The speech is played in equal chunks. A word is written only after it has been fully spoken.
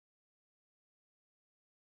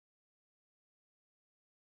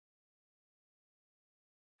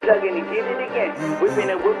Plug in and get it again. Whipping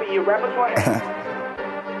and whooping your rappers one.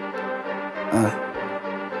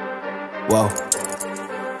 Whoa.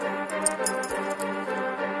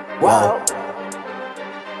 Whoa.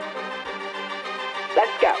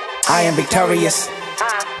 Let's go. I am victorious.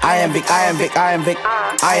 I am victorious. I am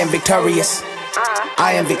victorious.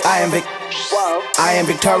 I am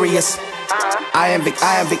victorious. I am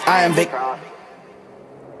victorious.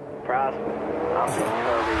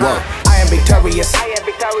 Whoa. I am victorious.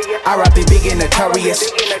 I rap it big and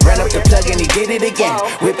notorious. Ran up the plug and he did it again.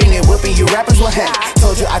 Whipping and whooping you rappers one hand.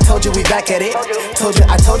 I told you we back at it.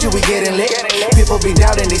 I told you we getting lit. People be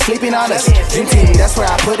doubting, they sleeping on us. Dream team, that's where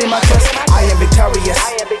I put in my trust. I am victorious.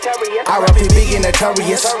 I rap it big and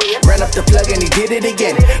notorious. Ran up the plug and he did it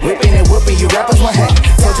again. Whipping and whooping you rappers one hand.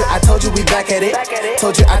 I told you we back at it. I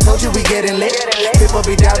told you we getting lit. People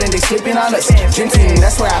be doubting, they sleeping on us. Dream team,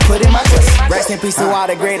 that's where I put in my trust. Rest in peace to all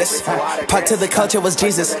the greatest. Part to the culture was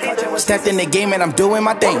Jesus. Stepped in the game and I'm doing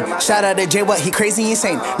my thing. Shout out to Jay Willy, he crazy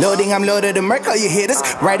insane. Loading, I'm loaded to murk all you hitters.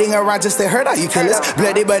 Riding around just to hurt all you killers.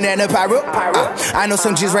 Bloody banana pyro. I know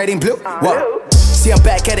some G's writing blue. Whoa. See, I'm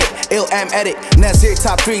back at it, I'm at it. Nazir,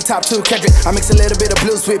 top 3, top 2, Kendrick. I mix a little bit of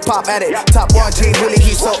blues with pop at it. Top 1, Jay Willy,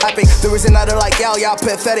 he's so epic. There is another like y'all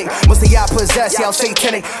pathetic. Most of y'all possess, y'all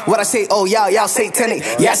satanic. What I say, oh y'all satanic.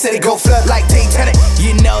 Yeah, I said it go flood like Titanic.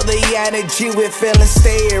 You know the energy we're feeling,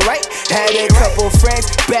 stay right. Had a couple friends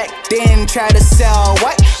back then try to sell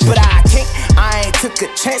white, but I can't. I ain't took a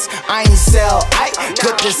chance, I ain't sell I.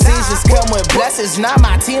 Good decisions come with blessings. Now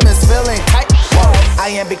my team is feeling tight. I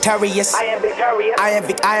am victorious. I am victorious. I am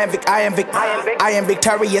victorious. I am victorious. I am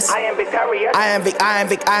victorious. I am victorious. I am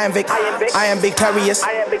victorious. I am victorious.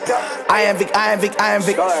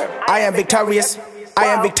 I am victorious. I am victorious.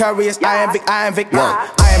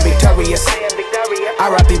 I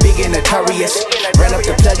rap it big and notorious. Ran up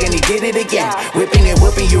the plug and he did it again. Whipping and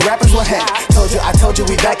whooping you rappers one hand. I told you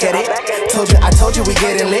we back at it. I told you we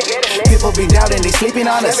getting lit. People be doubting, they sleeping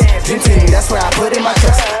on us. Dream team, that's where I put in my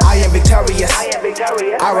trust. I am victorious.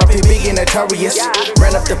 I rap it big and notorious.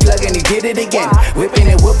 Ran up the plug and he did it again. Whipping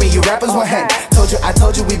and whooping you rappers one hand. I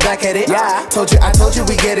told you we back at it. I told you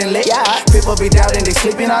we getting lit. People be doubting, they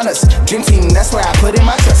sleeping on us. Dream team, that's where I put in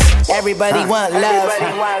my trust. Everybody want love,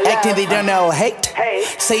 acting they don't know hate.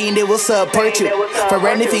 Saying they will support you for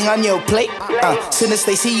anything on your plate. Soon as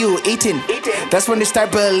they see you eating, that's when they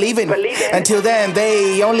start believing. Until then,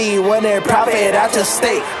 they only want their profit out to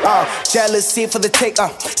stay. Jealousy for the take.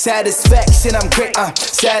 Satisfaction, I'm great.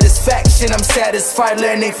 Satisfaction, I'm satisfied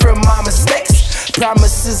learning from my mistakes.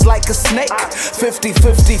 Promises like a snake,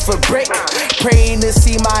 50-50 for break. Praying to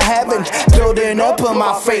see my heaven, building up on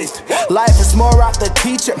my faith. Life is more off the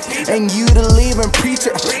teacher, and you the leaving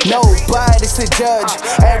preacher. Nobody's a judge,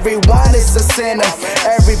 everyone is a sinner.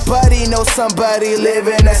 Everybody knows somebody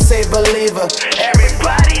living as a believer.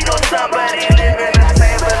 Everybody knows somebody living as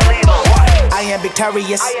a believer. I am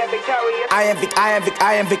victorious. I am victorious. I am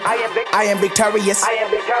victorious. I am victorious. I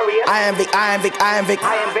am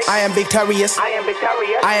victorious. I am victorious. I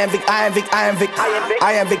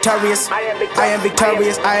am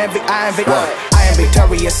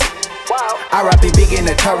victorious. I rap it big and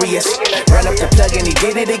notorious. Run up the plug and he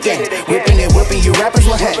did it again. Whipping and whooping you rappers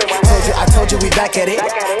one hand. I told you we back at it.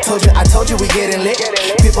 I told you we getting lit.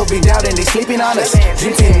 People be doubting, they sleeping on us.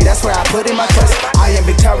 Dream team, that's where I put in my trust. I am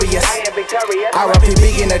victorious. I rap it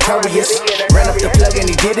big and notorious. Run up the plug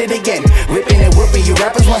and he did it again. Whipping and whooping you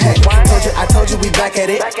rappers one hand. I told you we back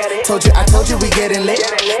at it. I told you we getting lit.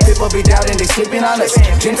 People be doubting, they sleeping on us.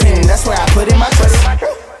 Dream team, that's where I put in my trust.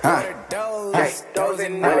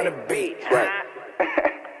 Dozing on the beat.